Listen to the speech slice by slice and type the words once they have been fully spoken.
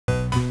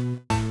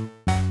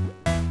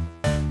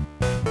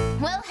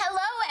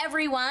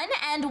everyone,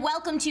 and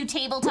welcome to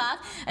Table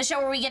Talk, a show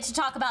where we get to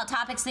talk about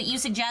topics that you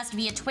suggest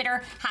via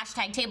Twitter,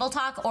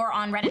 #TableTalk, or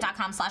on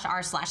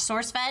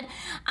reddit.com/r/SourceFed.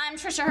 I'm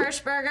Trisha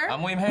Hirschberger.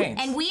 I'm William Haynes.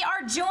 And we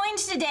are joined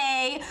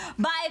today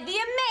by the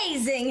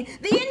amazing,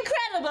 the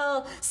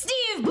incredible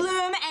Steve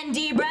Blum and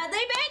D. Bradley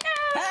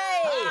Baker.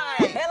 Hey!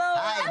 Hi! Hello!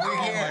 Hi, we're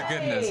here. Oh my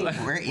goodness.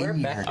 We're in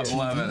here. I'm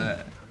loving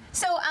it.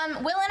 So,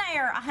 Will and I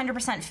are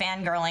 100%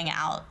 fangirling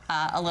out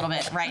a little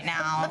bit right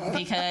now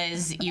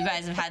because you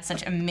guys have had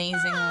such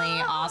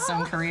amazingly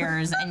awesome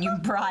careers and you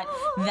brought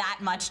that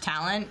much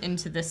talent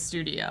into this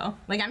studio.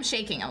 Like, I'm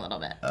shaking a little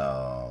bit.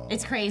 Oh.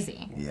 It's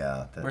crazy.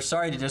 Yeah. We're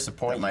sorry to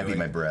disappoint you. That might be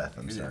my breath.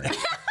 I'm sorry.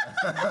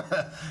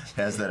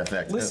 Has that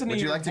effect? Listen Would to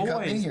you your like to cut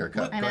me voice. here?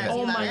 Cut. I know. Go ahead. You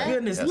Oh love my it?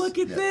 goodness, Yes, look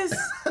at yes. this.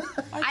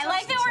 I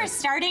like that we're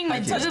starting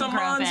with Thank you. Totem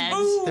Man's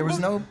Boob. boob. There was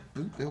no.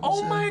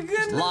 Oh my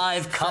goodness.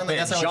 Live That's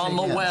cuppage how on it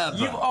the is. web.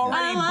 You've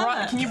already I love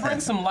brought. it. Can you bring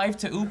some life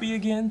to Ubi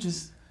again?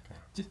 Just.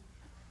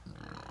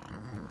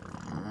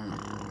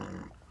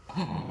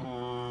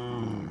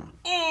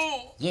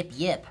 Yip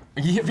yip.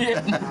 Yip,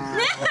 yip.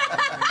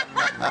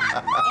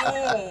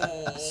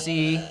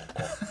 See?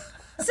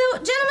 So,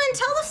 gentlemen,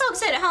 tell the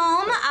folks at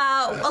home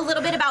a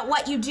little bit about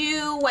what you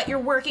do, what you're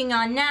working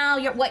on now,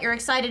 what you're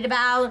excited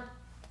about.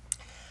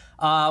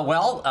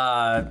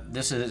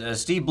 This is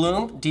Steve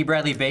Blum, D.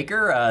 Bradley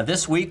Baker.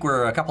 This week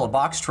we're a couple of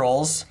box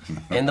trolls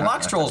in the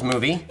Box Trolls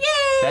movie. Yay!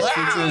 That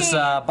features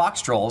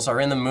box trolls are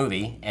in the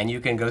movie, and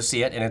you can go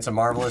see it, and it's a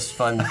marvelous,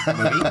 fun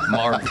movie.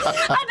 Marvelous.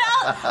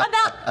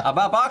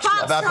 About box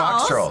trolls. About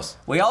box trolls.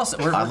 We're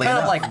Oddly kind of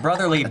enough. like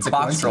brotherly That's a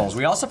box coincidence. trolls.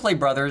 We also play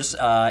brothers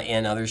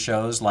in other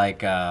shows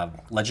like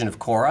Legend of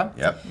Korra.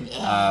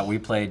 Yep. We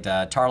played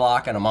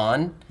Tarlok and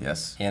Amon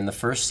Yes. in the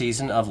first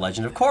season of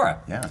Legend of Korra.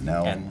 Yeah.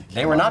 No. And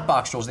they were not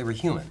box trolls, they were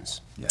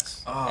humans.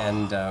 Yes.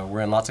 And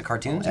we're in lots of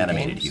cartoons and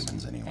Animated games.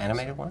 humans, anyway.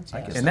 Animated ones,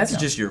 I guess. And that's Yeah.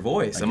 just your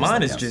voice. I guess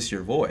Amon that is counts. just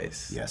your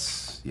voice.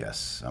 Yes.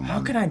 Yes. I'm How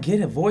on. can I get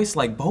a voice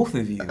like both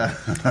of you?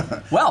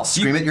 Well,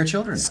 Scream at your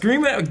children.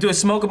 Scream at, do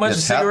smoke a bunch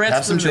Yes, of cigarettes,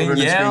 have some and then children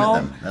and scream yell.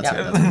 at them. That's Yeah.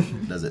 it. That's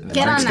it. Does it. And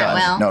Get drink on that,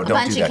 scotch. Will. No, A don't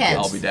bunch do of that, kids.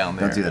 kids. I'll be down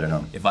there. Don't do that at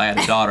home. If I had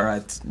a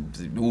daughter,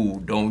 ooh,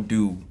 don't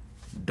do.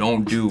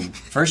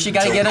 first you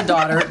gotta get a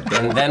daughter,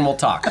 and then we'll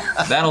talk.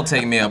 That'll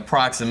take me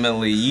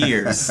approximately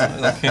years.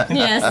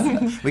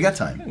 Yes. We got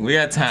time. We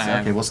got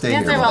time. Okay, we'll stay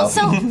Yes, here. I will. We'll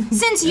So, help you.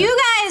 since you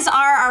guys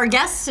are our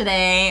guests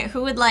today,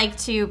 who would like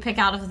to pick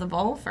out of the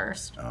bowl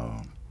first? Oh,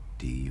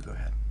 D, you go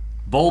ahead.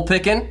 Bowl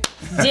picking. Do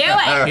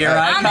it. Here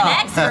I I'm come. an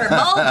expert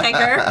bowl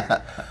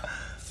picker.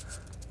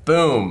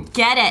 Boom.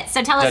 Get it.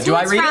 So tell us Do who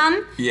I it's read it?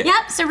 from. Yeah.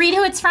 Yep. So read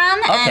who it's from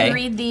Okay. and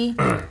read the.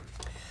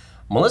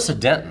 Melissa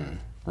Denton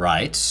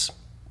writes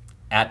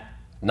at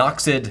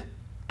Noxid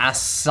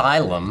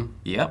Asylum.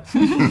 Yep.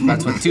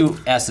 That's with two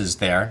S's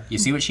there. You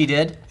see what she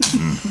did?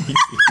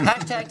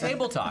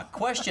 #Table Talk.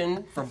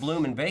 Question for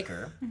Blum and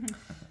Baker.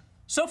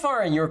 So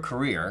far in your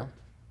career,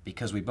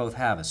 because we both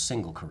have a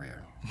single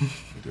career,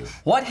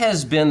 what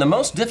has been the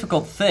most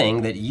difficult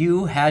thing that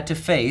you had to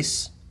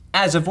face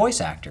as a voice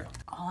actor?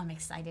 Oh, I'm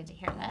excited to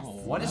hear this.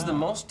 What is the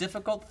most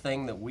difficult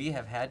thing that we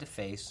have had to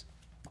face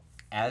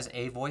as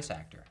a voice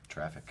actor?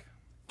 Traffic.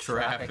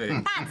 Traffic.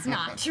 That's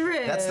not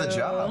true. That's the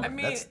job. I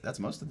mean, that's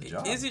most of the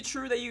job. Is it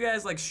true that you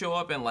guys like show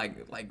up in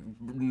like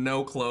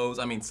no clothes?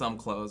 I mean, some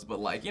clothes, but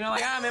like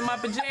like I'm in my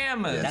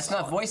pajamas. That's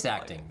not voice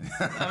acting.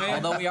 I mean,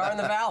 Although we are in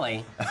the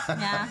valley,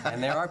 Yeah.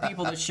 and there are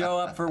people that show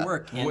up for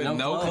work in with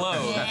no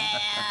clothes. Yeah.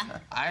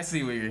 I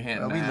see what you're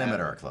hinting Well, we at.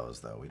 limit our clothes,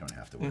 though. We don't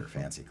have to wear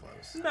fancy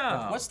clothes.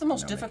 No. What's the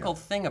most No difficult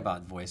thing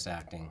about voice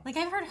acting? Like,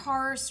 I've heard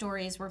horror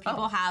stories where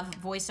people have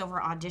voiceover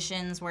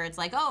auditions where it's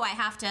like, oh, I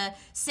have to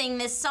sing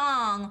this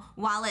song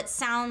while it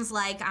sounds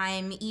like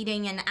I'm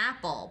eating an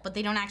apple, but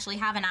they don't actually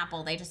have an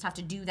apple. They just have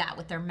to do that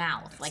with their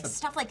mouth. Like,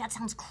 stuff like that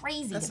sounds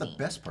crazy That's to the me.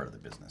 best part of the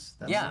business.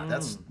 That's, Yeah.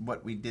 That's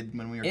what we did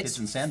when we were It's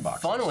kids in sandboxes.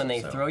 fun when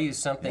they so, throw you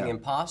something yeah.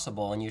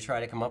 impossible and you try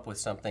to come up with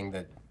something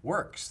that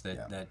works,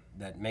 that Yeah.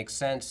 that makes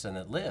sense and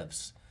that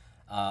lives.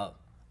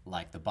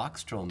 Like the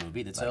Box Troll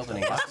movie that's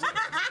opening. September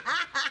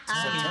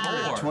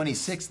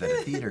 26th at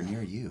a theater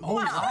near you. Oh,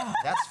 wow.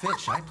 That's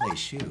Fitch. I play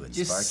Shoe and Did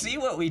you Sparky. see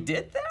what we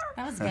did there?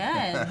 That was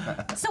good.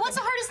 So what's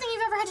the hardest thing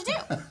you've ever had to do?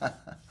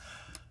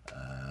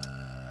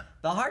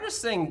 The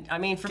hardest thing, I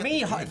mean, for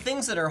me,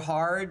 things that are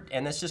hard,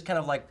 and it's just kind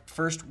of like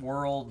first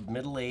world,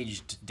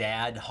 middle-aged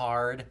dad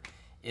hard,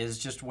 is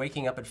just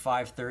waking up at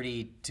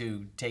 5:30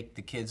 to take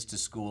the kids to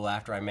school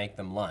after I make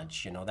them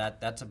lunch. You know,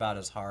 that's about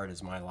as hard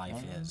as my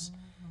life is.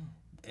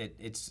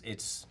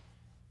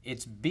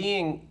 It's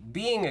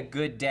being a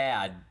good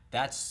dad.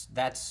 That's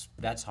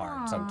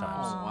hard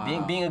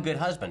sometimes. Being a good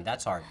husband,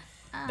 that's hard.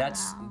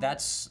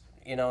 That's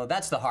you know,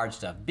 that's the hard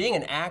stuff. Being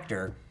an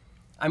actor,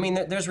 I mean,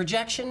 there's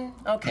rejection.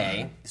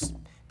 Okay,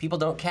 people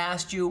don't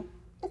cast you.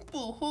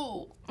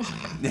 Boo-hoo.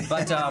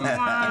 But you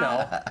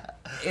know,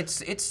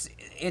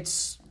 it's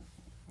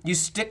you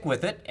stick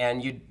with it,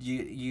 and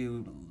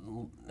you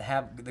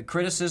have the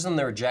criticism,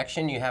 the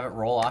rejection. You have it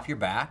roll off your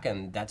back,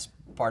 and that's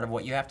part of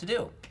what you have to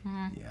do.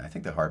 Yeah, I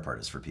think the hard part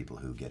is for people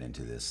who get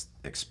into this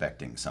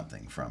expecting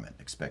something from it,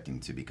 expecting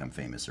to become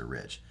famous or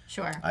rich.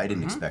 Sure. I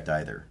didn't expect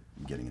either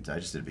getting into it. I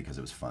just did it because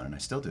it was fun, and I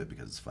still do it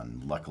because it's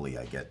fun. Luckily,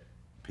 I get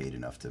paid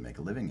enough to make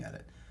a living at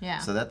it. Yeah.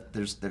 So that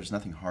there's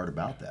nothing hard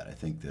about that. I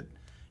think that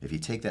if you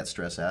take that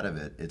stress out of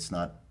it, it's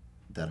not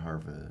that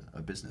hard of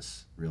a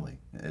business, really.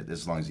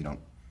 As long as you don't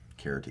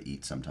care to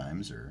eat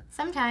sometimes or...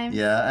 Sometimes.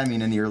 Yeah, I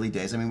mean, in the early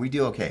days, I mean, we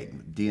do okay.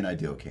 Dee and I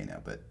do okay now,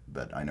 but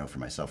I know for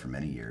myself for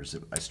many years,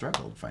 I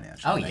struggled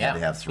financially. Oh, I had to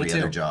yeah. have Me 3 too.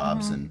 other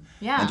jobs, and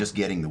just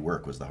getting the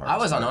work was the hardest I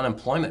was on part.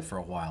 unemployment for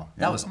a while.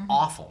 That was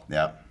awful.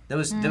 Yeah. That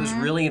was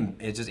really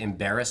it's just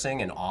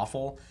embarrassing and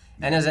awful.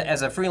 And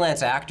as a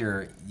freelance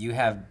actor, you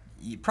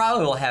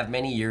probably will have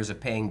many years of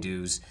paying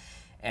dues,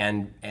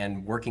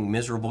 and working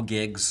miserable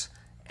gigs,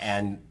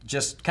 and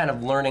just kind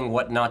of learning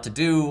what not to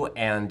do,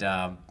 and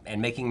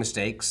making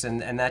mistakes,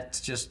 and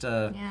that's just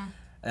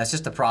that's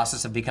just the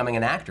process of becoming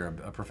an actor,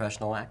 a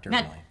professional actor.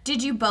 Now, really.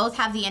 did you both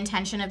have the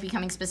intention of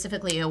becoming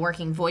specifically a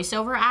working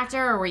voiceover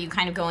actor, or were you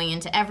kind of going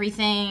into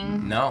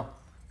everything? No.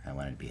 I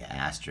wanted to be an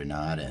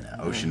astronaut and an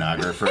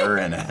oceanographer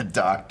and a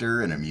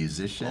doctor and a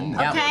musician.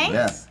 Okay,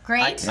 Yeah.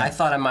 great. I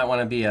thought I might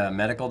want to be a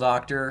medical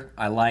doctor.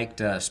 I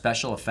liked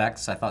special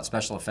effects. I thought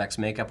special effects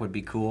makeup would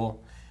be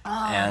cool. Oh,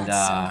 And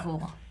that's so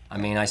cool. I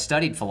mean, I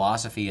studied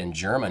philosophy and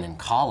German in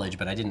college,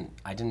 but I didn't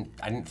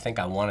think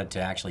I wanted to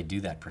actually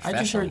do that I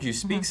professionally. just heard you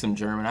speak some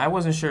German. I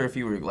wasn't sure if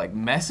you were like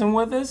messing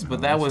with us,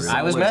 but that was.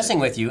 I was messing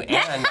with you,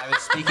 and I was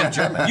speaking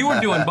German. You were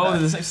doing both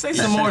of the same. Say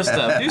some more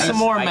stuff. Do some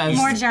more mess.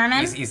 More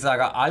German? Ich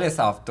sage alles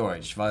auf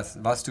Deutsch, was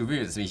du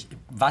willst.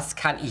 Was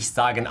kann ich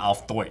sagen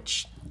auf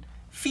Deutsch?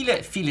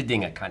 Viele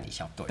Dinge kann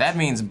ich auf Deutsch. That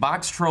means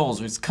Box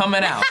Trolls is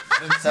coming out.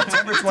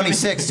 September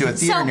 26th to a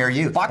theater near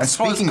you. Box And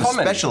speaking of Trolls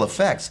coming. special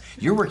effects,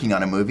 you're working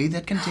on a movie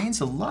that contains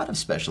a lot of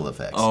special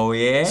effects. Oh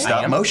yeah.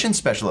 Stop motion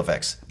special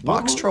effects.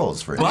 Box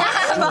Trolls, for instance.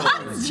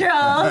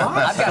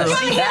 I've got to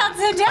see that.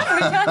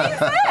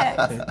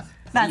 September 26th.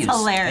 That's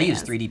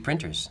hilarious. They use 3D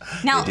printers.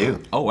 Now, They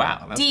do. Oh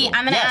wow. That's Dee, cool.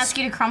 I'm going to Yes. ask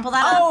you to crumple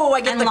that Oh, up I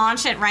get and the-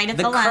 launch it right at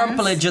The the lens.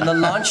 crumpleage and the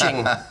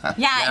launching.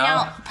 Yeah,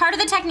 now, part of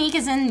the technique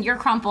is in your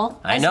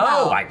crumple. I as know.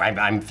 well.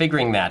 I'm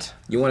figuring that.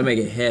 You want to make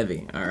it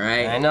heavy, all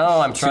right? I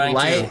know. I'm trying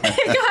to.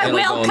 It'll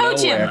We'll go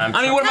coach him. nowhere.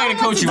 I mean, what am I going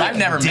to coach you? I've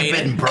never Dip made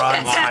it in it.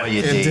 bronze for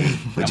you, Dee.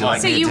 Would you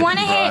like So me to you dip want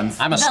it to in hit bronze?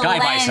 I'm a the sky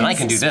bison, I lens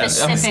can do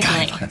this.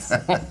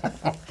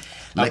 specifically.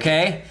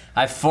 Okay.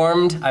 I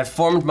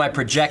formed my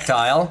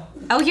projectile.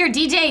 Oh, here,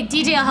 DJ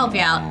will help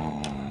you out.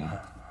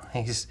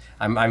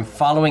 I'm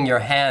following your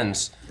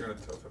hands. You're gonna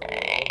tilt it a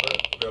little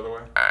bit the other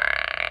way.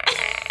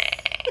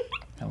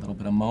 A little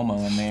bit of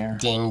Momo in there.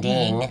 Ding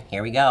ding.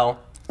 Here we go.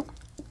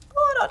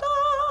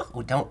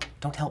 Oh,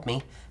 don't help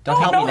me. Don't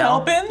help No me now.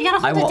 helping. You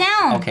gotta I hold will. it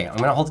down. Okay, I'm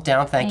gonna hold it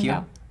down. Thank There you you.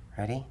 go.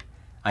 Ready?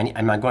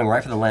 Am I going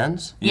right for the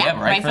lens? Yeah,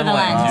 right for the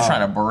lens. You're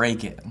trying to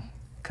break it.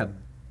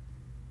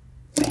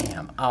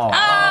 Bam. Oh.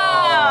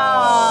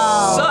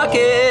 Oh! Suck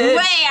it.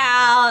 Way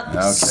out. Okay.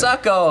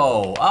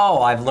 Sucko.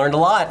 Oh, I've learned a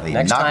lot. He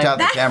Next knocked time. out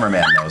the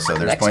cameraman, though, so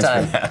there's Next points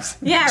time. for that.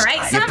 Yeah,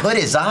 right? You put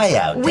his eye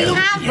out. We there.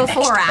 have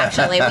before,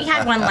 actually. We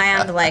had one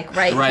land, like,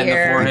 right Right in the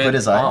here. forehead. He put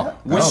his eye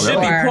out? Which Oh, should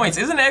really? be Or- points.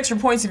 Isn't it extra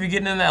points if you're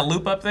getting in that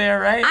loop up there,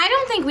 right? I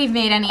don't think we've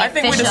made any I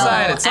think we official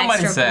decided.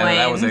 Somebody extra said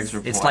that was points.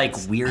 extra points. It's like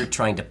we're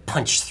trying to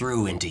punch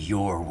through into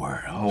your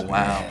world. Oh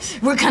wow.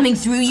 We're coming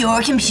through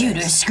your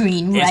computer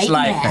screen right It's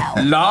like now.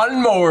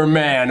 Lawnmower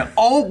Man.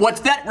 Oh,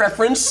 what's that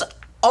reference?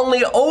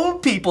 Only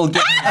old people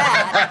get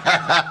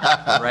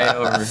that.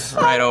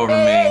 right over me.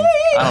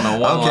 I don't know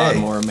one Okay.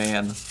 lawnmower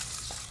man.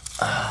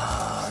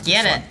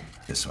 Get it.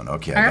 This one,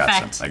 okay,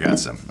 Perfect. I got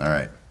some. All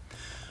right.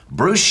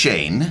 Bruce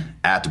Shane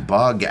at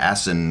Bog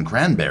Assin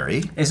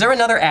Cranberry. Is there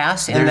another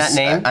ass in that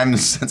name? I'm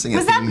sensing a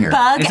Was that theme here.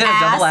 bug Is it a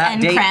ass double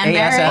and A- cranberry?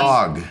 ASS?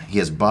 Bog. He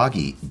has bog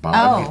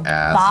Oh,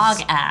 ass.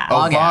 bog ass. Oh,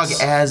 Bog bog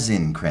ass. as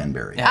in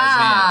cranberry.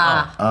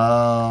 Ah.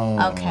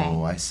 Oh. Okay.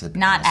 I said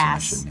Not ass, and I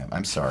ass. shouldn't have.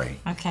 I'm sorry.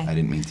 Okay. I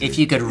didn't mean to. If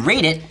you could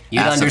read it,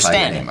 you'd Assify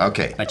understand your it. name.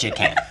 Okay. But you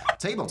can't.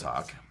 Table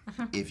talk.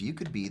 If you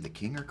could be the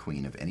king or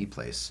queen of any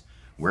place,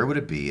 where would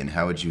it be, and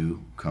how would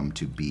you come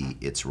to be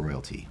its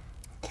royalty?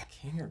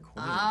 King or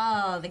queen?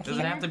 Oh, the Does king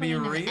it have or to be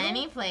queen of real?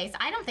 any place.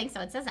 I don't think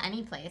so. It says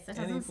any place. It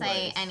doesn't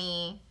say place.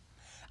 any.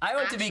 I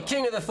want to be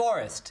king of the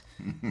forest.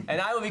 And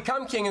I will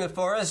become king of the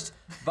forest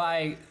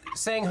by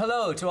saying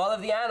hello to all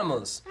of the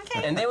animals.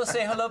 Okay. And they will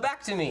say hello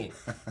back to me.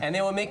 And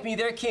they will make me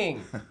their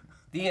king.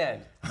 The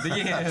end.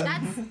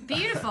 That's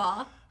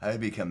beautiful. I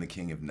would become the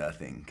king of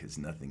nothing, because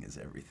nothing is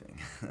everything.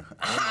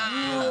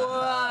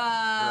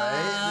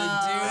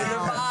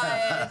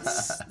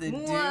 The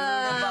dude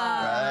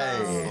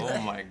Right.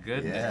 Oh my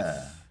goodness.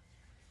 Yeah.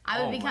 I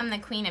would Oh become the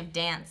queen of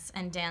dance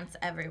and dance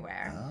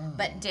everywhere,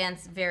 but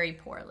dance very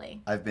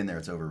poorly. I've been there.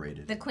 It's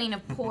overrated. The queen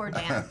of poor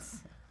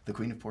dance. The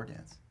queen of poor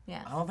dance.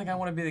 Yes. I don't think I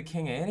want to be the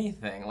king of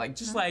anything. Like,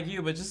 just like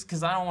you, but just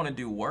because I don't want to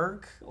do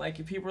work. Like,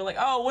 if people are like,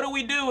 oh, what do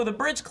we do? The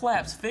bridge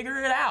collapse. Figure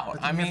it out.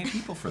 But you have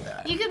people for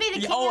that. You could be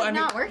the king of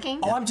not working.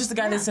 Oh, I'm just the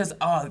guy that says,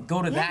 oh,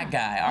 go to that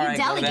guy. All right,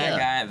 go to that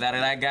guy,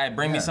 that guy.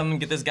 Bring me something,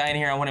 get this guy in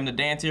here. I want him to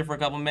dance here for a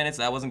couple minutes.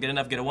 That wasn't good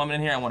enough. Get a woman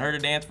in here. I want her to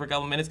dance for a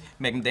couple minutes.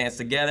 Make them dance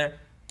together.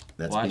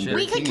 That's Watch it.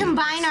 We could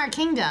combine our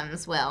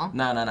kingdoms, Will.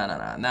 No.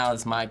 Now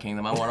it's my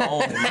kingdom. I want to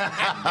own it. You can't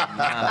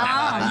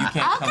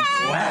come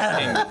to my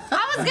kingdom.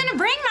 I was gonna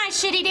bring my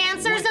shitty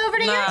dancers over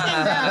to your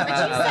kingdom,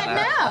 but you said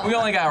no. We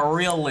only got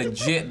real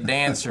legit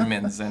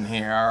dancermans in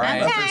here, all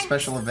right? For a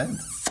special event.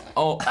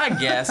 Oh, I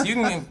guess. You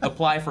can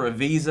apply for a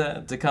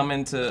visa to come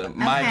into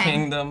my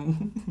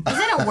kingdom. Is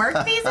it a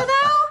work visa,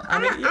 though?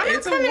 I'm not coming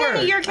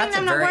into your That's a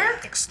kingdom to very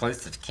work.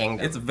 exclusive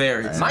kingdom. It's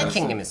very My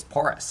kingdom is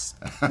porous.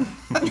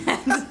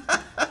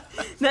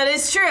 That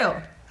is true.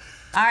 All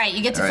right,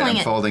 you get to fling I'm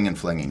it. folding and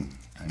flinging.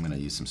 I'm going to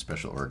use some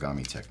special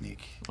origami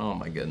technique Oh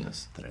my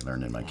goodness. that I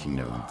learned in my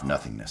kingdom of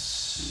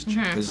nothingness.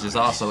 This is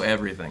also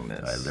everything.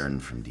 I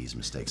learned from Dee's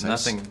mistakes.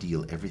 Nothing- I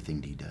steal everything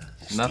Dee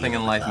does. Nothing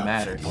in life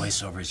matters.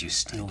 Voiceovers you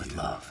steal with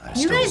love.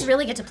 You guys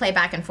really get to play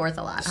back and forth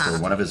a lot, Stole huh?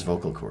 one of his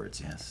vocal cords,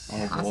 yes.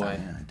 Oh boy.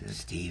 Yeah, I did.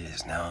 Steve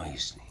is now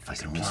he's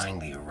applying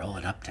the roll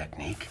it up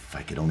technique. If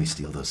I could only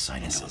steal those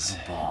Into a sinuses.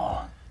 little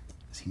ball.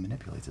 As he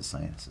manipulates his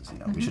sinuses, you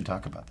know. We should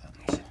talk about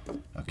that.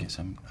 Okay,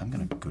 so I'm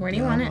going to go Where do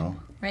down you want it?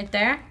 low. Right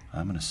there?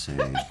 I'm going to say...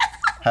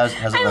 How's it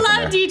I looking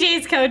love there?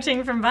 DJ's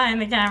coaching from behind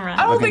the camera.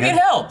 I don't Looking think it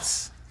good?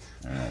 helps.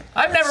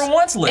 I've never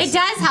once listened. It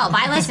does help.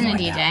 I listen to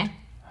DJ.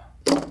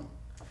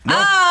 No.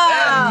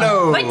 Oh!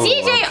 No. But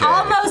DJ Okay.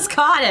 almost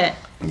caught it.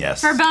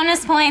 Yes. For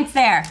bonus points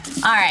there.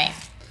 All right.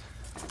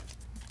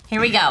 Here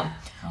we go.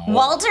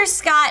 Walter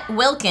Scott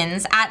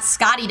Wilkins at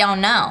Scotty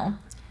Don't Know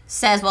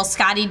says, well,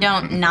 Scotty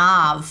Don't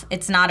Nav.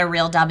 It's not a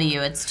real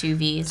W. It's 2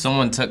 V's.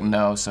 Someone took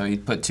no, so he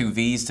put 2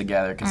 V's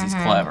together because he's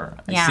clever.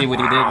 Yeah. See what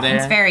he did there?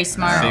 It's very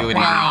smart. See what he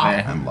did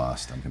there? I'm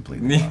lost. I'm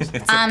completely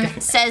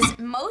lost. Says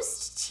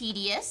most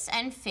tedious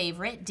and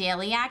favorite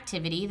daily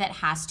activity that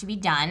has to be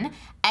done,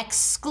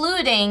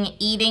 excluding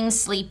eating,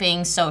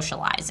 sleeping,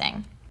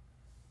 socializing.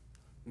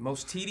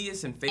 Most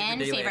tedious and favorite And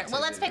daily favorite.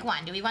 Well, let's activity. pick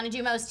one. Do we want to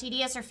do most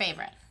tedious or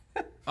favorite?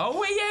 Oh,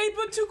 wait, yeah, he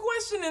put 2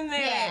 questions in there.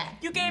 Yeah.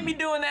 You can't be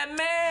doing that,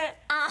 man.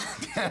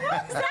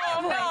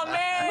 No,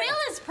 man. Will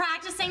is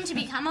practicing to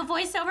become a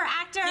voiceover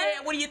actor.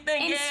 Yeah, what do you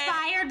think,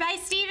 Inspired by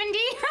Stephen D.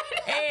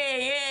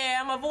 Hey,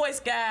 yeah, I'm a voice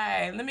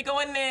guy. Let me go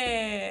in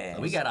there.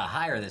 We gotta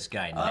hire this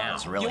guy now.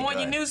 That's really You want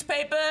good. your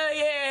newspaper?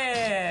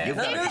 Yeah. You've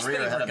got a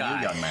career ahead of you,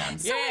 guy. young man.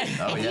 Yeah.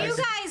 Oh, If yes.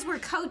 you guys were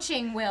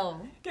coaching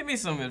Will, Give me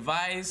some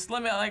advice.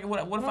 Let me, like, what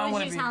if What I would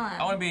want you to be? tell him?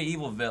 I want to be an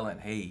evil villain.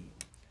 Hey,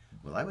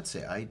 Well, I would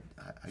say I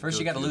First,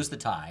 you gotta lose the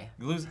tie.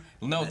 lose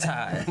no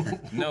tie,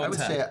 no I would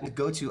tie. say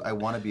go to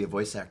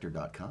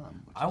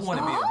iwannabeavoiceactor.com. I want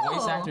to be a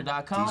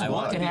voiceactor.com. Tease What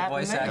one. could Be a happen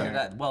voice there?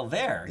 actor. there.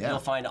 There, Yeah. you'll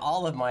find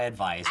all of my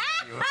advice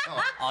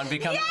on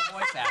becoming a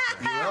voice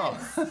actor. Well,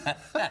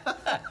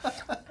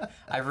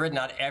 I've written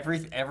out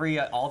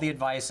all the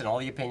advice and all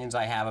the opinions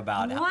I have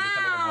about becoming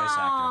a voice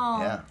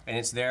actor, yeah. and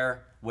it's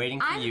there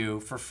waiting for you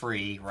for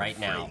free right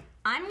now.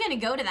 I'm gonna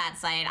go to that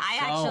site.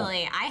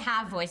 I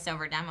have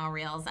voiceover demo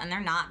reels, and they're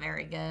not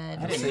very I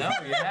good. didn't know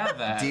you had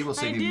that. Dee will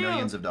save you do.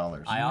 millions of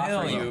dollars. I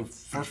offer Million. you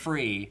for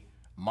free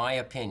my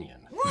opinion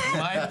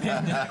My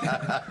opinion.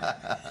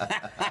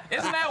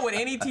 Isn't that what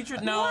any teacher?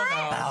 No.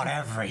 about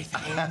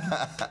everything.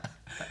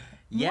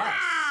 Yes.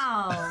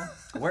 Wow.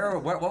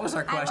 What was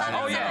our question?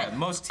 Oh yeah,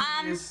 most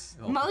tedious.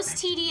 Most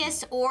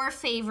tedious or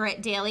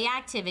favorite daily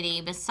activity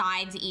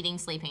besides eating,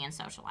 sleeping, and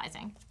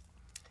socializing.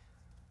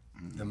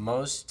 The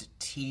most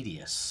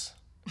tedious.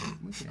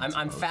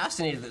 I'm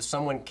fascinated that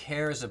someone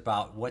cares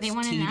about what's They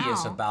wanna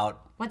tedious know.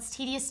 about What's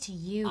tedious to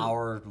you,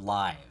 our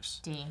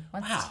lives. D?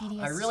 What's Wow,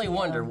 tedious I really to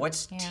wonder you?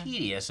 what's Yeah.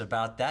 tedious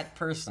about that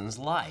person's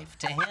life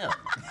to him.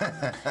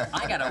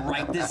 I gotta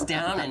write this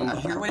down and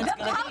hear what it's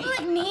gonna be.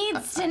 Public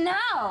needs to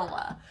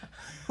know.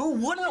 Who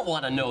wouldn't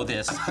want to know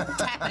this?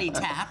 Tappity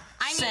tap.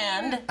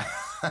 Send.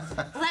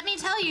 Let me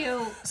tell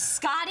you,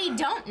 Scotty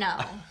don't know.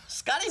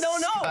 Scotty don't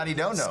know. Scotty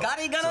don't know.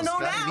 Scotty gonna so know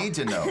Scotty now. need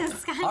to know.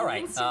 Scotty All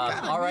right, needs to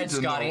know. all right, Need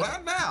to know Scotty.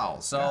 right now.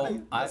 So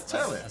Scotty, let's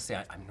tell it. let's see.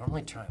 I'm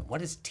normally trying.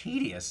 What is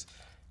tedious?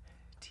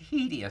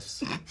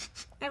 Tedious.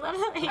 I love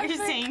how you're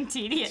saying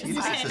tedious.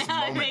 Tedious is this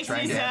Now it moment makes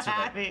trying me to so answer that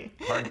happy.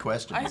 hard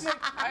question. I think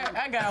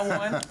I got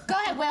one. Go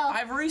ahead, Will.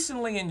 I've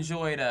recently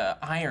enjoyed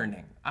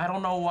ironing. I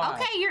don't know why.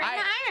 Okay, you're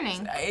into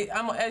ironing.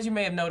 I'm, as you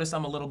may have noticed,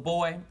 I'm a little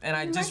boy, and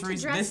I You just like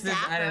to dress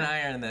I didn't dapper.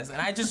 iron this,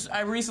 and I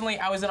recently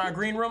I was in our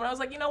green room, and I was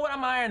like, you know what,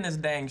 I'm ironing this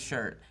dang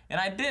shirt,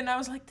 and I did, and I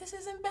was like, this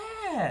isn't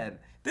bad.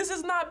 This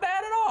is not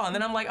bad at all. And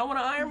then I'm like, I want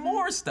to iron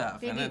more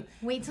stuff. And Baby, then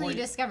wait till you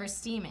discover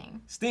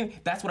steaming. steam.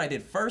 That's what I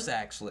did first,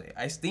 actually.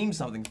 I steamed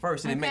something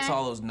first, and it makes Okay.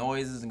 all those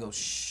noises and goes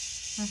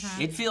shh.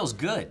 It feels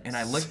good. And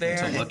I look there.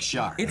 To look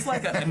sharp. It's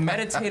like a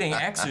meditating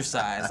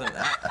exercise.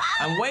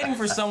 I'm waiting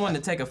for someone to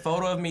take a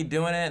photo of me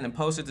doing it and then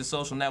post it to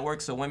social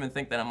networks so women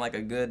think that I'm like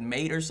a good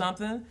mate or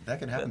something. That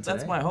could happen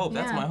That's today. my hope.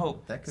 That's Yeah. my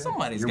hope. That could.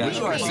 Somebody's Your got wish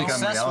You are Become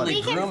successfully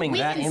reality. grooming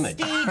that image.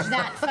 We can stage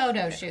that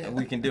photo shoot.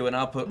 We can do it. And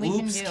I'll put, We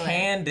can oops, do it.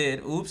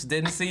 candid. Oops,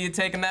 didn't see you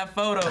taking that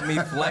photo of me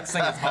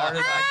flexing as hard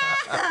as I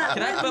can.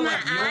 Can I put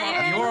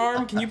like your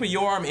arm? Can you put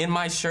your arm in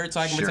my shirt so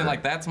I can Sure. pretend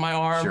like that's my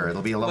arm? Sure,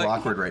 it'll be a little Like-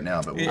 awkward right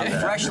now, but we'll do A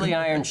that. freshly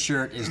ironed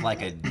shirt is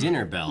like a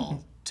dinner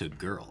bell to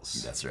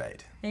girls. That's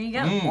right. There you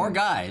go. Or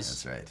guys.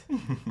 That's right.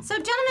 So,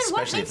 gentlemen,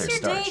 what Especially if makes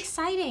they're your day starch.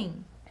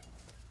 exciting?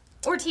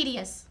 Or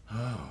tedious?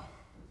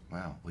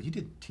 Wow. Well, you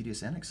did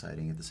tedious and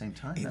exciting at the same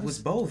time. It That was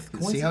both.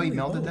 See how he Coincidentally,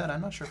 melded both. that? I'm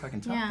not sure if I can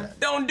top Yeah. that.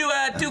 Don't do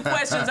 2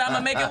 questions. I'm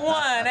gonna make it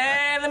one.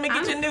 Hey, let me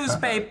get your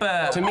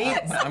newspaper. To me,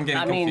 I'm getting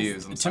I mean,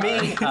 confused. I'm to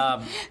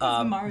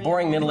sorry. me,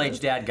 boring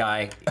middle-aged dad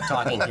guy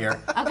talking here.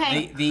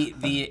 Okay.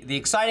 The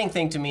exciting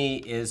thing to me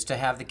is to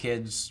have the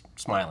kids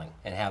smiling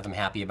and have them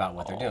happy about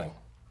what they're doing,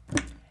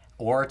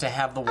 or to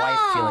have the wife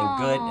feeling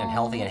good and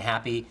healthy and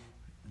happy.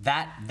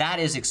 That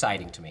is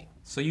exciting to me.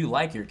 So you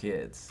like your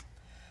kids?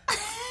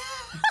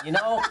 You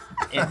know,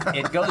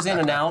 it goes in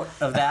and out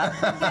of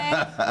that. Okay.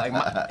 Like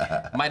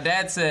my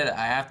dad said,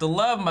 I have to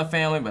love my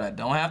family, but I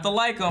don't have to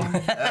like them.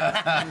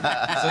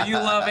 So you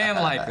love and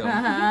like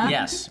them.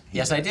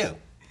 Yes, I do.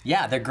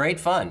 Yeah, they're great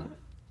fun.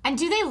 And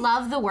do they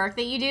love the work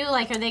that you do?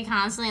 Like, are they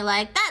constantly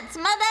like, that's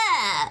my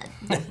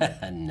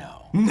dad?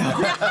 No.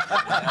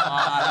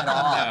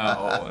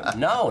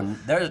 No.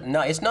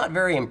 No, it's not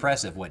very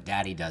impressive what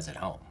Daddy does at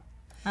home.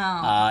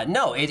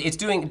 No, it's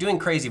doing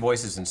crazy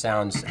voices and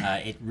sounds.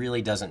 It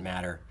really doesn't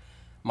matter.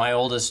 My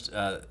oldest,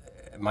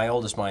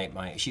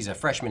 she's a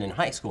freshman in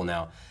high school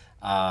now.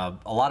 A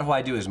lot of what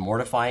I do is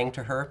mortifying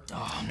to her.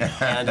 Oh, no.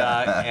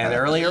 And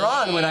earlier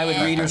on, when I would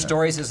read her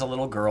stories as a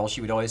little girl,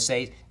 she would always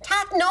say,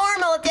 "Talk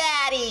normal,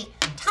 Daddy.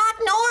 Talk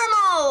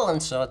normal."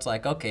 And so it's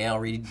like, okay, I'll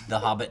read The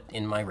Hobbit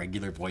in my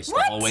regular voice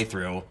the whole way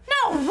through.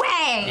 No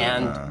way!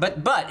 And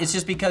but it's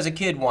just because a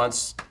kid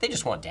they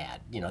just want dad.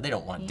 You know, they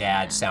don't want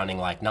dad sounding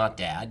like not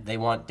dad. They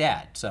want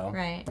dad. So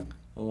Right.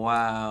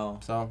 Wow.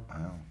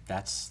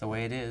 that's the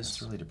way it is.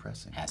 It's really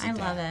depressing. As a I dad.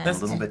 love it. A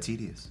little bit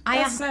tedious.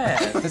 That's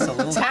sad. It's a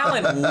little.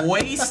 Talent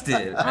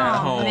wasted at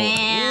home.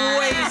 man.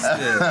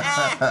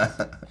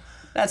 Wasted.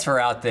 That's for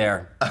out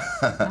there.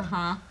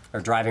 Or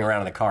driving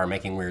around in the car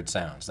making weird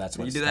sounds. That's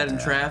what You do that in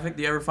traffic?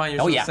 Do you ever find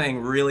Oh, yourself yeah.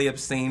 saying really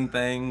obscene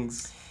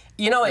things?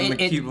 You know, with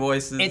cute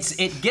voices?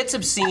 it gets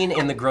obscene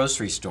in the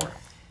grocery store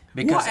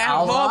because What?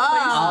 Out of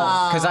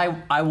all places?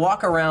 I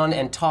walk around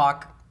and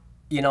talk,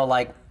 you know,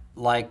 like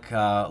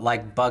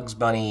Bugs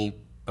Bunny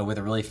but with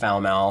a really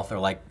foul mouth, or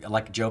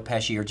like Joe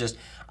Pesci, or just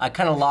I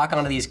kind of lock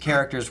onto these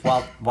characters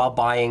while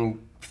buying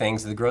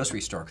things at the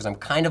grocery store because I'm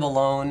kind of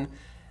alone.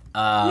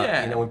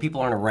 Yeah. You know, when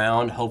people aren't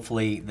around,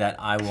 hopefully that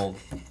I will.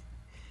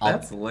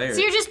 That's hilarious.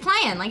 So you're just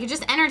playing, like you're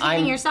just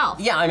entertaining yourself.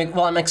 Yeah,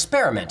 I'm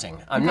experimenting.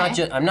 I'm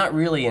Okay. I'm not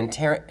really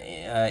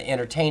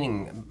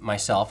entertaining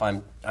myself.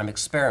 I'm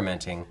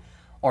experimenting,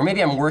 or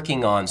maybe I'm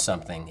working on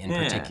something in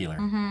particular.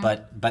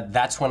 But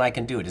that's when I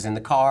can do it. Is in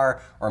the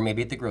car or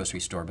maybe at the grocery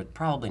store, but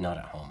probably not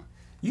at home.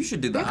 You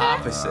should do the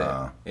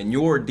opposite. In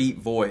your deep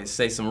voice,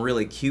 say some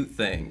really cute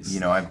things.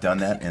 You know, I've done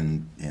that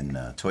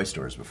in toy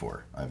stores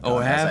before.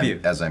 Have you?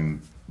 As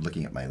I'm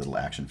looking at my little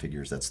action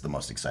figures, that's the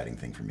most exciting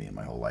thing for me in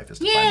my whole life is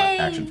to Yay! find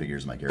my action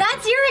figures and my characters.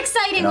 That's your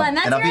exciting And I'll- one.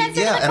 That's and I'll your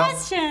answer to the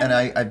question. And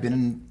I've been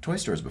in toy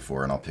stores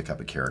before, and I'll pick up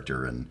a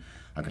character, and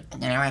I'll go,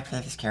 you know, I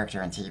play this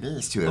character on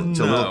TVs to a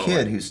little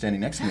kid who's standing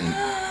next to me.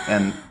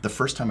 And the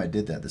first time I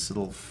did that, this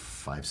little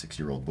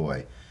 5-6-year-old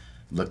boy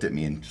looked at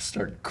me and just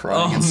started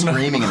crying and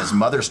screaming, and his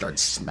mother started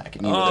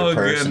smacking me with her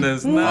purse.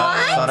 Goodness, and no.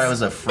 I thought I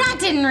was a freak. That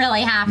didn't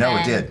really happen. No,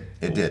 it did.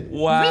 It did.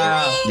 Wow.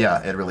 Really?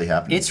 Yeah, it really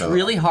happened. It's So-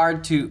 really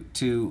hard to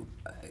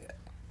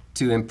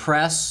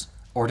impress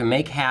or to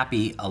make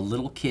happy a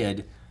little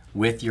kid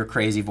with your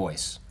crazy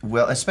voice.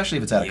 Well, especially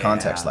if it's out of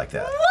context like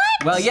that.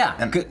 Well,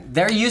 yeah,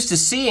 they're used to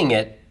seeing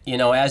it, you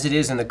know, as it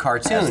is in the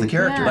cartoon. As the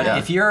character, But yeah.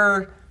 if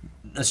you're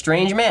a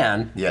strange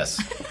man, Yes,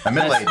 a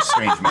middle-aged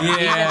strange man.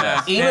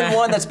 Yeah. even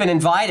one that's been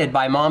invited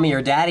by mommy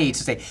or daddy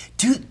to say,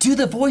 do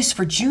the voice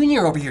for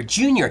Junior over here.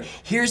 Junior,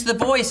 here's the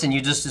voice. And you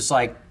just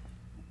like,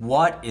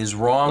 what is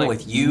wrong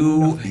with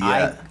you?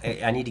 Yeah.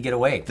 I need to get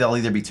away. They'll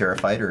either be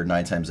terrified, or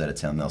 9 times out of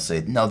 10 they'll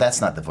say, "No, that's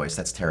not the voice.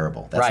 That's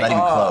terrible. That's Right. not even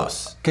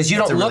close." Because you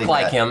That's don't a look really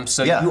like bad- him,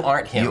 so Yeah, you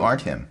aren't him. You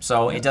aren't him.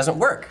 So it doesn't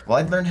work. Well,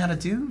 I learned how to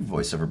do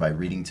voiceover by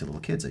reading to little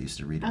kids. I used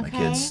to read at my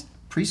kids'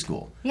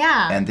 preschool.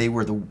 Yeah. And they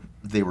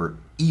were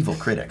evil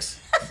critics.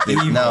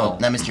 No,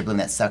 Mr. Blum,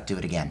 that sucked. Do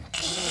it again.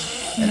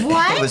 And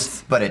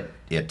What? But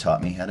it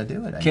taught me how to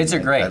do it. Kids are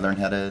great. I learned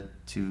how to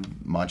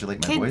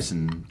modulate my voice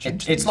and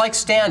change It's things. like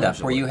stand-up,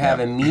 where you have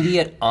Yeah.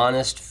 immediate,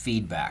 honest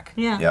feedback.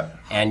 Yeah. Yep.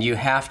 And you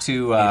have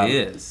to. It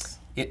is.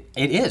 It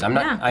is. I'm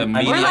not. Yeah. I'm,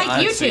 Immediate We're like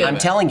honesty. YouTube. I'm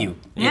telling you,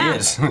 Yeah.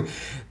 it is.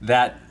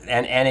 That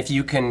and if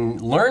you can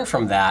learn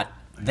from that,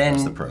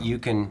 then the pro. you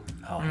can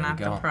Oh, I'm here not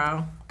we the go.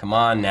 pro. Come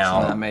on I'm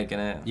not now. making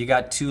it. You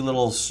got 2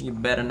 little. You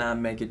better not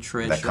make it,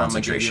 Trish. That or I'm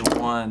gonna give you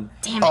concentration. 1.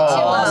 Damn it, See, that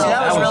was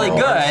That was really the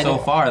worst good. so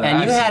far that and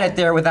I've you had seen. it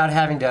there without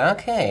having to.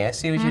 Okay, I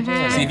see what you're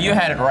doing. See, if you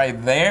had it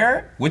right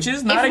there, which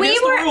is not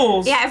against the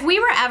rules, Yeah, if we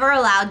were ever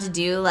allowed to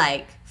do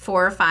like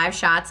 4 or 5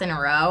 shots in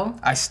a row,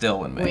 I still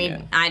wouldn't make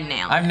it. I'd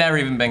nail it. I've never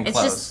even been It's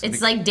close. just,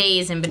 it's like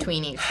days in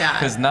between each shot.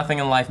 Because nothing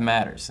in life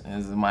matters,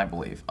 is my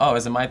belief. Oh,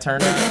 is it my turn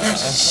now?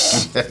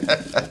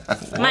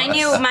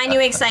 My new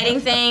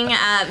exciting thing,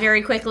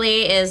 very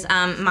quickly, is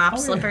mop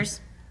slippers.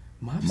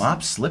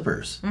 Mop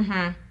slippers.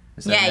 Mm-hmm.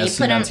 Yeah, you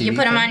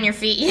put them on your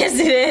feet. Yes,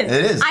 it is.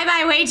 It is. I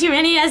buy way too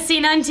many as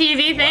seen on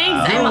TV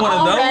things. You're I'm one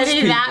of those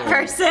already that people.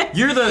 person.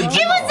 You're the. It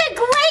was a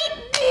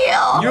great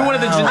deal. You're one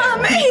of the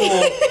genetic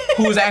people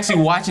who was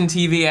actually watching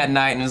TV at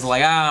night and is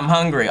like, I'm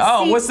hungry.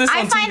 Oh, what's this on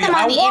I TV? find them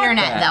on the want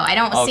internet that. though. I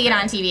don't see it Okay.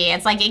 on TV.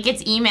 It's like it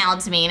gets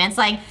emailed to me and it's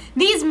like,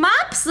 these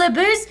mop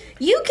slippers,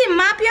 you can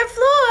mop your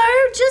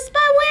floor just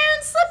by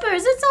wearing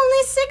slippers. It's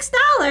only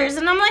 $6.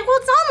 And I'm like, well,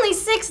 it's only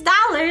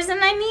 $6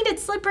 and I needed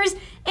slippers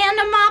and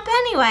a mop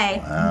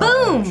anyway.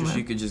 Boom.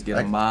 You could just get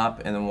a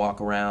mop and then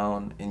walk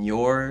around in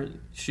your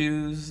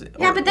shoes.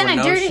 Yeah, but then or I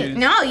no dirty. shoes.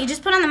 No, you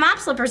just put on the mop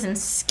slippers and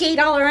skate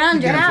all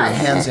around your Get it for your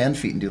house. hands and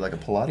feet and do like a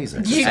Pilates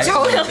exercise. You Actually,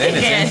 totally then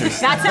it's did.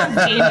 interesting. That sounds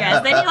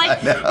dangerous. Then you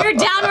like your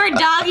downward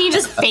dog and you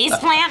just face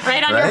plant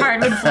right on your Right?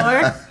 hardwood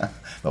floor.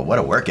 But what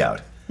a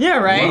workout. Yeah,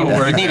 right.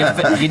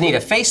 You need a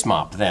face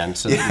mop then.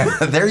 So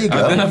There you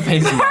Then go. a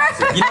face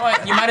mask. You know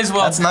what? You might as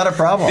well. That's not a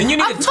problem. Then you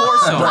need a Full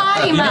torso.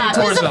 body You need a mop. Just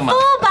a torso mop.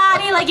 full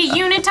body, like a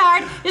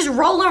unitard. Just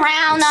roll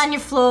around on your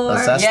floor.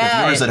 Let's ask Yeah,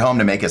 the viewers at home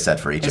to make a set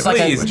for each of us. like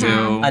a- Please do.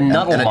 a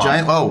nuddle And a mop.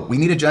 giant, we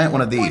need a giant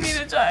one of these.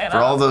 need a giant For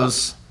all one.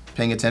 those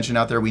paying attention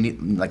out there, we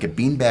need like a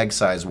beanbag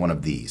size one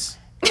of these.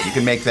 You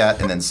can make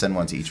that and then send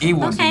one to each It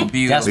one. would Okay. be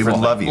beautiful. We would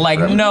love you Like,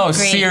 forever. no, Great.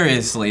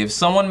 seriously. If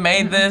someone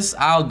made this,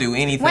 I'll do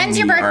anything. When's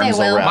your you birthday, arms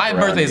Will? around. My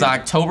Around birthday's you.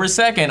 October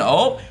 2nd.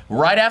 Oh,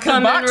 right after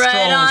Coming Box right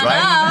Trolls. on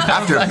Right? up.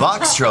 After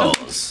Box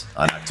Trolls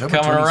on October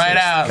Coming 26th, right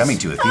out. coming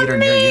to a theater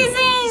near you.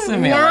 Amazing.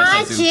 Send me a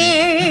license,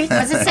 Cheers.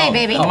 What's it say,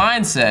 baby?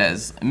 Mine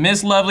says,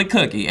 Miss Lovely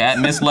Cookie, at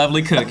Miss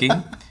Lovely Cookie.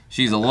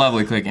 She's a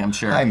lovely cookie, I'm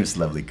sure. Hi, Miss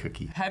Lovely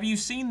Cookie. Have you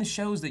seen the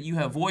shows that you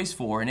have voiced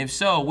for? And if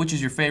so, which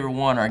is your favorite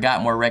one or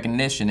got more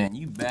recognition? And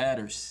you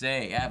better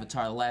say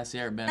Avatar: The Last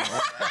Airbender.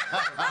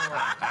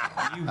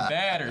 You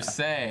better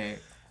say.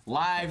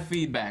 Live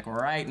feedback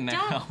right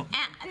now.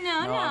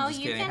 No, I'm just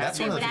you kidding. can That's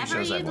say one of the few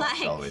whatever shows I've you'd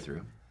watched all like. the way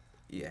through.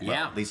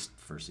 Yeah. At least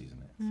first season.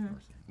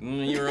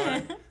 You're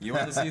right. You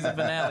were the season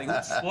finale.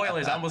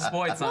 Spoilers. I almost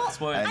spoiled something.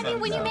 Spoilers. I mean,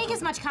 when you make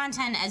as much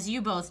content as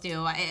you both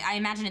do, I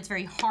imagine it's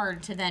very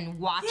hard to then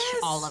watch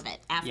all of it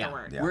Yeah.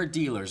 afterward. We're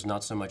dealers,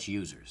 not so much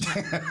users.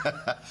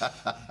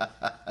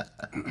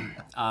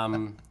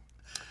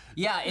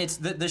 Yeah, it's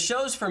the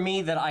shows for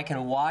me that I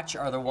can watch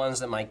are the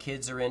ones that my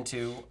kids are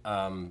into,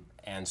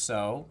 and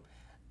so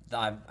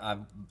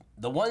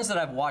the ones that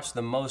I've watched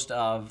the most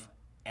of,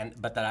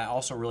 but that I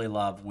also really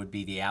love would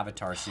be the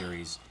Avatar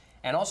series,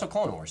 and also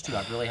Clone Wars too.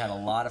 I've really had a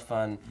lot of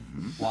fun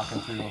walking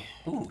through.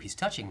 Ooh, he's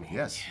touching me.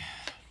 Yes.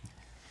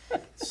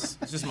 It's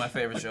just my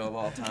favorite show of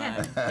all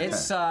time. I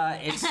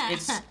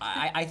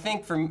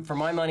think for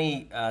my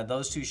money,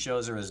 those two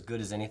shows are as good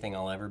as anything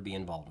I'll ever be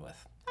involved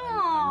with.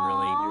 I'm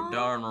really. You're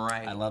darn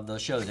right. I love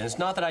those shows, and it's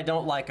not that I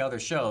don't like other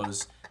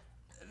shows.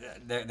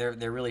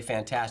 They're really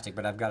fantastic,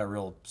 but I've got a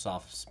real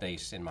soft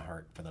space in my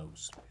heart for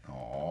those.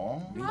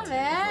 Aww. Love it.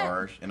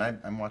 Harsh. And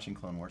I'm watching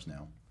Clone Wars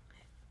now,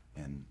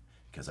 and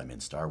because I'm in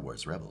Star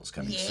Wars Rebels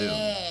coming soon.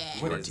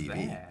 What Your is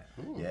TV. that?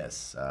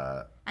 Yes.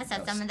 I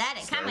saw some of that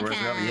at Star Comic Wars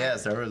Rebels. Con. Yeah,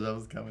 Star Wars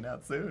Rebels coming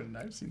out soon.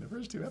 I've seen the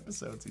first 2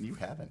 episodes, and you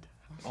haven't.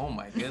 Oh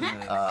my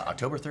goodness.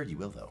 October 3rd, you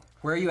will though.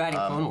 Where are you at in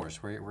Clone Wars?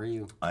 Where are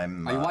you? Are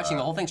you watching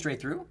the whole thing straight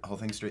through? Whole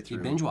thing straight through.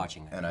 You binge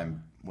watching it? And I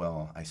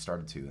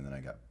started to, and then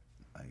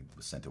I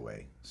was sent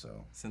away.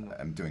 So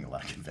I'm doing a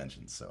lot of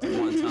conventions. So I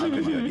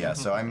couldn't do it. Yeah.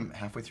 So I'm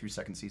halfway through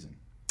 2nd season.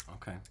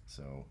 Okay.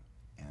 So,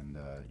 and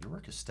your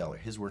work is stellar.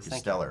 His work is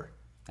Thank you. stellar.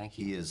 Thank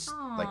you. He is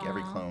like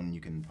every clone you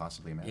can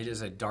possibly imagine. It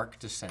is a dark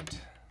descent.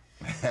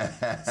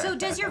 So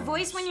does your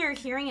voice, when you're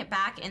hearing it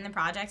back in the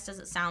projects, does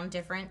it sound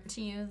different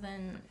to you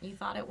than you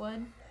thought it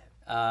would?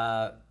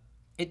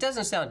 It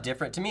doesn't sound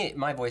different. To me,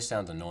 my voice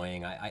sounds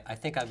annoying. I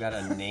think I've got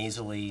a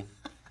nasally,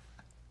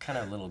 kind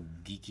of little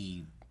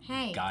geeky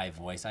guy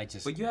voice.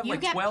 But you have You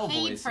like get 12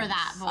 paid voices. for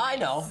that voice. I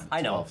know.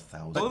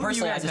 12,000. But Both of you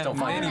personally, I guys just have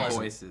don't find it many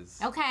pleasant. voices.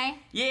 Okay.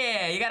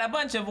 Yeah, you got a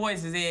bunch of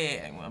voices.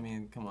 Yeah. I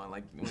mean, come on,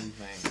 like, what do you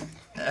think?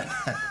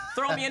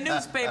 Throw me a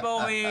newspaper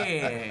over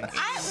here.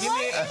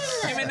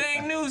 Give me a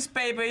dang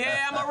newspaper.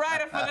 Yeah, I'm a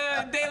writer for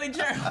the Daily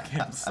Journal.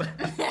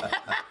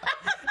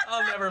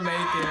 I'll never make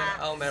it.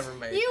 I'll never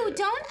make You it.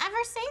 don't ever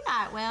say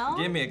that, Will.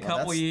 Give me a couple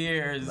that's-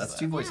 years. That's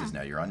 2 voices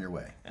now. You're on your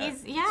way. Yeah,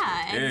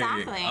 Hey,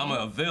 exactly. I'm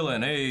a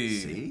villain. Hey.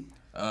 See?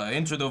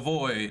 Enter the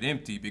void,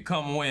 empty,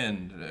 become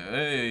wind.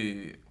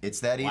 Hey. It's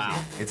that easy.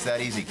 Wow. It's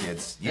that easy,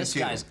 kids. You This too.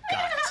 guy's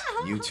got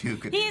it. You too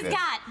could. He's fit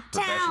got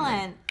professionally.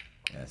 talent.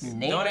 Yes.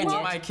 Donate to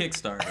it. my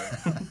Kickstarter.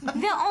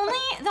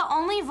 The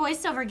only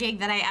voiceover gig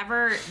that I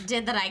ever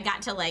did that I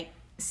got to like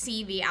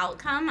see the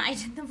outcome. I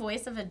did the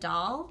voice of a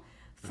doll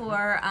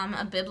for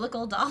a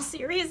biblical doll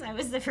series. I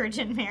was the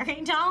Virgin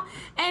Mary doll,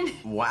 and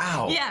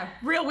Wow. yeah,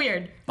 real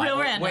weird, real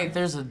random. Wait,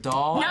 there's a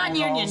doll.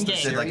 Non-union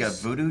Is it like a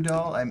voodoo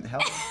doll?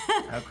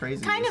 How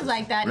crazy? Kind is of this?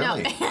 like that.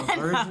 Really?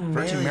 No.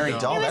 Virgin Mary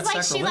doll. It was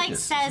That's like she like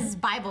sacrilegious. says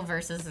Bible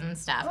verses and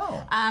stuff.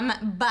 Oh.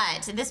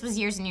 But this was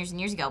years and years and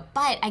years ago.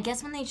 But I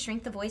guess when they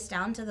shrink the voice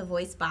down to the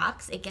voice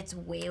box, it gets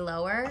way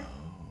lower.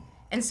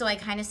 And so I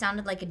kind of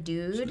sounded like a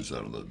dude. It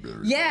sounded like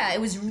better. Yeah,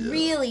 it was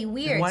really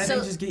weird. Why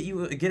didn't So, they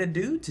just get a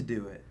dude to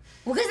do it?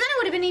 well, because then it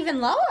would have been even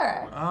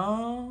lower.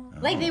 Oh.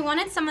 Like they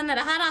wanted someone that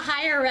had a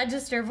higher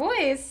register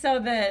voice so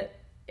that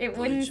it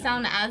wouldn't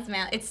sound as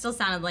male. It still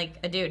sounded like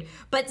a dude.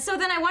 But so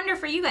then I wonder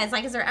for you guys,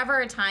 like, is there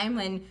ever a time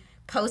when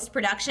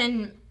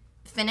post-production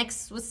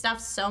finics with stuff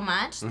so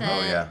much that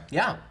Oh yeah.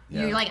 Yeah.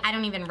 you're like, I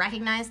don't even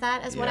recognize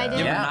that as what I Yeah. did?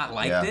 You ever Yeah. not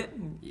liked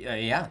Yeah.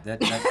 it?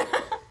 Yeah.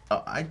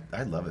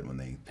 I love it when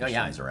they push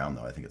yeah. things around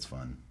though. I think it's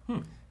fun.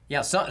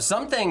 Yeah,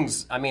 some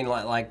things, I mean,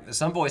 like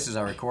some voices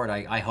I record,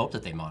 I hope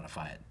that they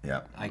modify it.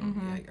 Yeah.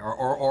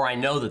 Or I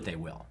know that they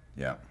will.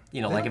 Yeah.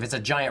 You know, like if it's a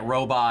giant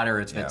robot or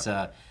if Yeah. it's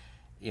a,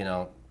 you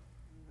know,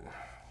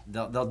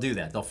 they'll do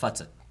that. They'll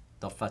futz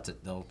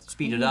it. They'll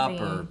speed it up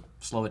or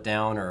slow it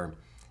down or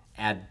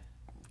add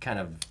kind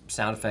of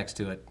sound effects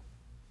to it.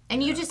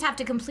 And you just have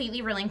to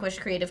completely relinquish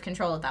creative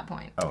control at that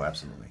point. Oh,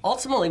 absolutely.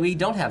 Ultimately, we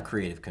don't have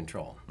creative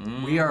control.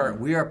 We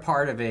are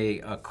part of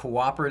a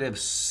cooperative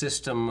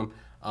system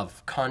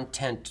of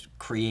content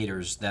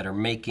creators that are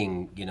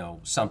making, you know,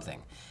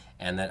 something,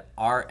 and that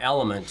our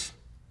element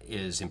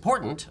is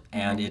important,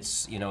 and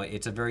it's, you know,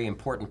 it's a very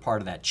important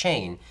part of that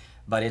chain,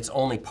 but it's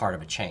only part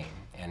of a chain.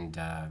 And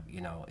you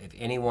know, if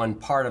any one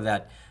part of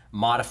that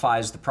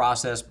modifies the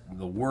process,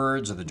 the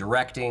words or the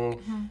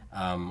directing,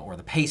 or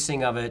the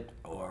pacing of it,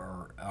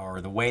 or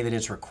the way that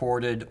it's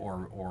recorded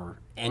or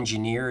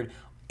engineered,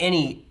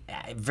 any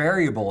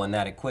variable in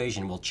that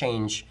equation will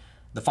change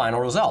the final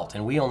result,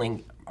 and we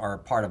only are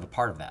part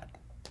of that.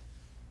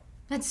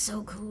 That's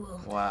so cool.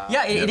 Wow.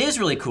 Yeah, it is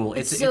really cool.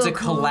 It's so a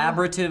cool.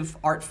 collaborative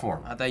art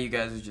form. I thought you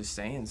guys were just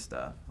saying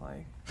stuff.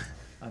 Like,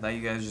 I thought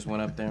you guys just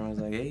went up there and was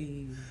like,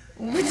 hey,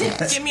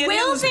 give me a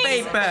Will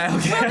newspaper. Will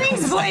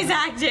thinks voice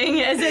acting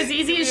is as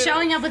easy as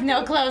showing up with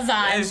no clothes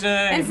on It's,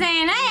 and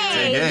saying,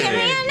 hey, Hey. give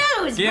me a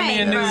newspaper. Give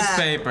me a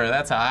newspaper.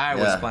 That's how I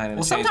was Yeah. planning.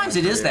 Well, to change sometimes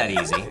my it is career.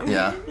 that easy.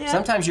 Yeah.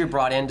 Sometimes you're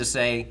brought in to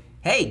say,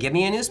 hey, give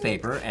me a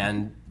newspaper,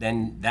 and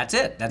then that's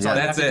it. That's all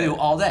you have That's to it. do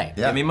all day.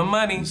 Yeah. Give me my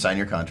money. You sign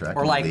your contract.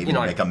 Or and like, leave you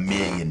know, and make $1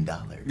 million.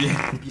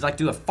 You like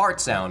do a fart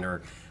sound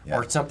or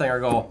something, or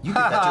go, You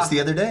did that just the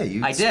other day.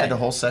 You I did. spent a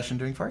whole session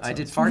doing farts. I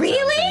did fart sounds in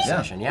Really? a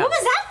session. Yeah. What was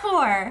that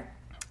for?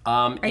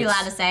 Are you It's-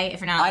 allowed to say if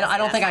you're not? I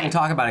don't think I can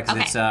talk about it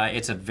because Okay.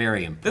 it's a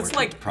very important It's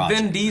like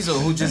project. Vin Diesel,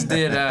 who just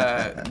did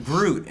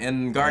Groot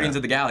in Guardians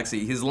of the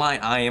Galaxy. His line,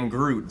 I am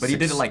Groot, but he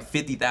did it like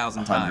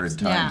 50,000 100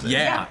 times. times.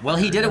 Yeah. Well,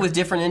 he did it with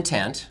different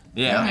intent.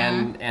 Yeah.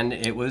 And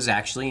it was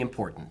actually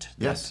important.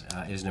 Yes.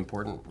 That is an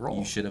important role.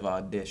 You should have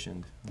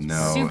auditioned.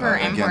 No. Super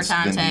against Vin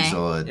importante.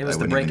 Diesel, It was I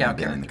the wouldn't even breakout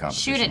been in the character.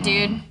 Shoot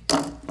competition. it,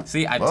 dude.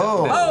 See, I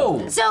Whoa.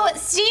 Oh! So,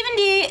 Stephen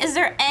D, is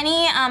there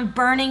any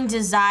burning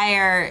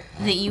desire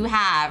that you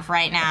have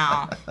right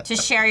now to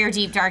share your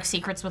deep, dark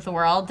secrets with the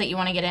world that you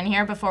want to get in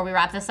here before we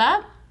wrap this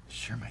up?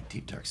 Share my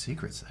deep, dark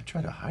secrets. I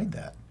try to hide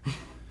that.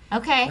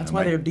 Okay. That's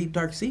why they're deep,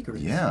 dark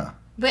secrets. Yeah.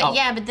 But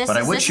yeah, but this But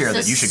I is would this share is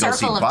that a you should go see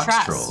circle of Box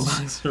trust. Trolls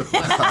on September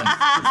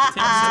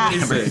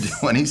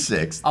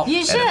 26th You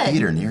at a should.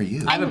 theater near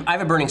you. I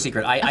have a burning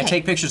secret. I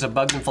take pictures of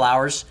bugs and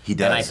flowers. He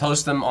And I does.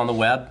 post them on the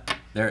web.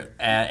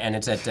 And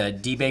it's at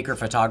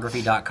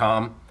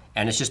dbakerphotography.com.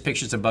 And it's just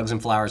pictures of bugs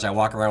and flowers. I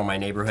walk around my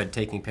neighborhood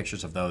taking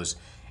pictures of those.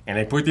 And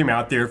I put them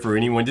out there for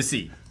anyone to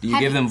see. Do you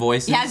give them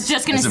voices? Yeah, I was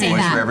just gonna There's a say voice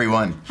that. for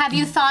everyone. Have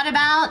you thought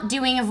about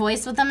doing a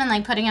voice with them and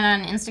like putting it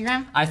on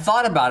Instagram? I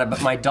thought about it,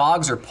 but my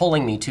dogs are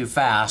pulling me too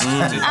fast to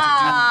do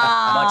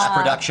much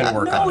production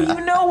work No, on it.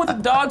 you know with the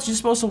dogs, you're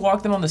supposed to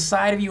walk them on the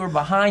side of you or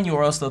behind you,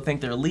 or else they'll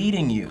think they're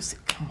leading you. So,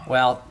 come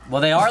on.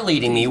 Well, they are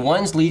leading me.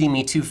 One's leading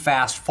me too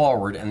fast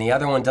forward, and the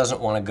other one doesn't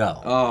want to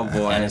go. Oh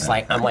boy. And it's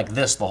like I'm like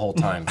this the whole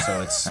time,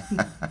 so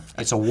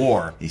it's a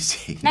war. He's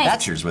taking Nice.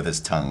 pictures with his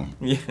tongue.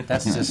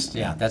 That's just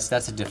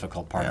that's a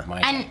difficult part of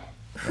my job. And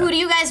who do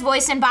you guys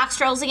voice in Box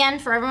Trolls again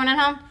for everyone at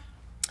home?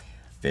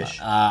 Fish.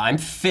 I'm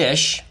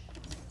Fish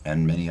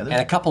and many others.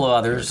 and a couple of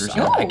others.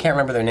 Characters, I can't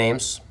remember their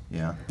names.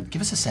 Yeah.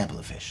 Give us a sample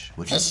of Fish,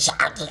 would you?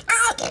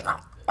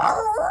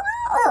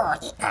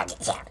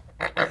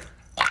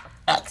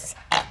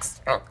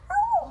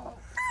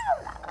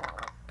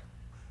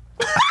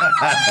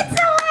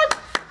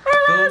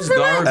 Those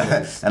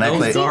gargles. And I Those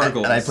play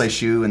gargles. and I play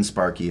Shu and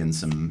Sparky and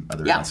some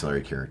other Yeah.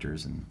 ancillary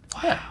characters. And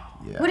Yeah.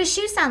 yeah. What does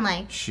Shu sound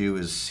like? Shu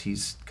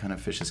is kind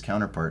of Fish's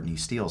counterpart, and he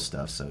steals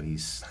stuff. So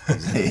he's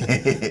he's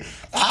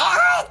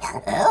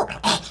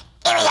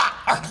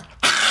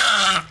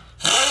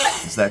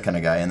that kind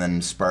of guy. And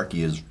then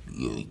Sparky is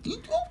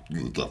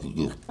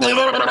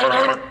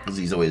because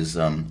he's always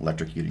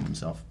electrocuting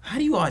himself. How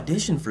do you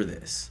audition for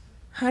this?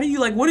 How do you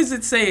what does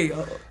it say?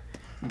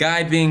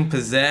 Guy being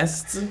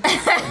possessed.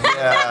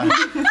 Yeah.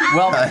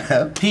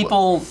 Well,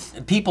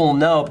 people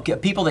know,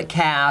 people that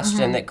cast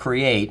and that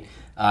create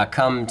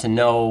come to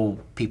know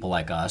people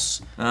like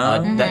us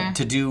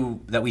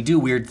that we do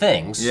weird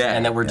things,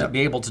 and that we're to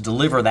be able to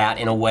deliver that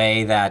in a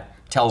way that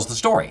tells the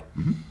story.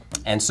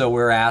 And so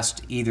we're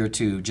asked either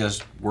to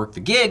just work the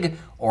gig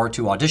or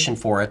to audition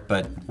for it,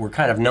 but we're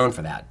kind of known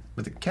for that.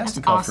 But the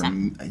casting call for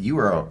me, you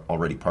were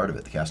already part of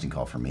it. The casting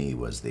call for me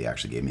was they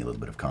actually gave me a little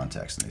bit of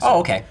context. And they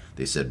said,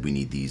 They said, we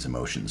need these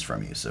emotions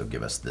from you, so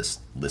give us this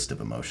list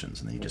of emotions.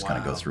 And then you just kind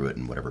of go through it,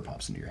 and whatever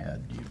pops into your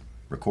head, you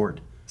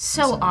record.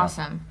 So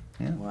awesome.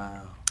 Yeah.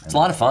 Wow. It's a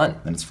lot of fun.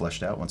 Then it's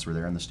fleshed out once we're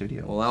there in the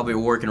studio. Well, I'll be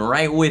working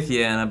right with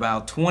you in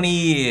about 20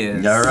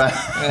 years. All right.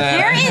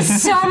 There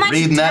is so much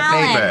Reading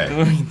talent that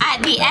paper.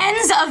 at the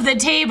ends of the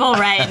table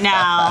right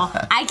now.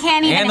 I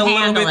can't even And a little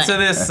handle bit it. to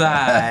this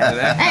side.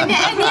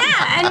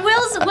 and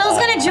Will's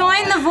gonna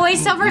join the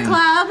voiceover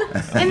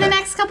club in the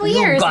next couple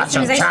years. Got as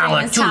soon some as I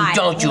talent too, straighten his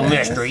tie. don't you,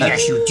 mister?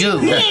 Yes, you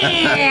do.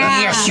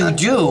 Yeah. Yes, you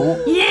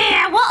do.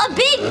 Yeah. Well, a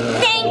big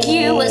thank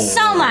you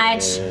so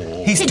much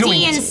to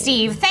Dee and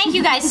Steve. Thank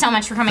you guys so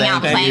much for coming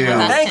out and playing with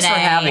us Thanks today. for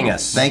having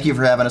us. Thank you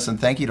for having us, and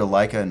thank you to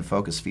Leica and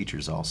Focus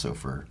Features also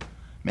for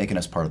making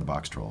us part of the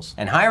Box Trolls.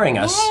 And hiring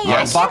us Yay, I on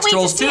can't Box wait to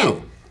Trolls see it.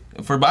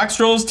 2. For Box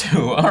Trolls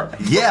 2.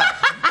 Yeah,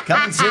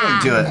 coming soon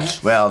to it.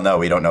 Well, no,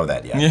 we don't know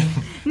that yet.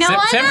 No,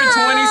 September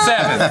I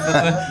know.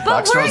 27th. But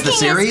Box Trolls, working the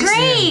series? is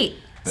great.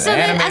 So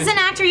that animated. as an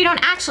actor, you don't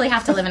actually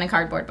have to live in a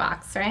cardboard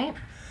box, right?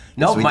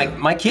 No, we do.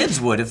 my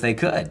kids would if they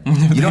could.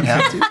 You don't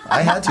have to.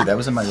 I had to. That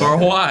was in my For a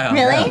record. while.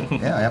 Really?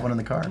 Yeah, I have one in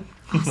the car.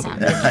 Awesome.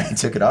 I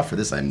took it off for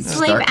this. I'm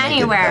Sleep stark naked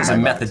anywhere. as A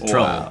I'm- method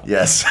troll. Wow.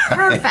 Yes.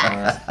 Perfect.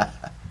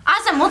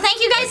 Awesome. Well, thank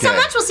you guys so Okay.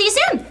 much. We'll see you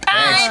soon.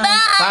 Bye.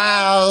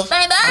 Bye.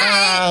 Bye.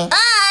 Bye.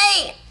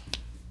 Bye.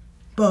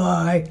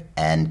 Bye.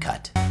 And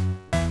cut.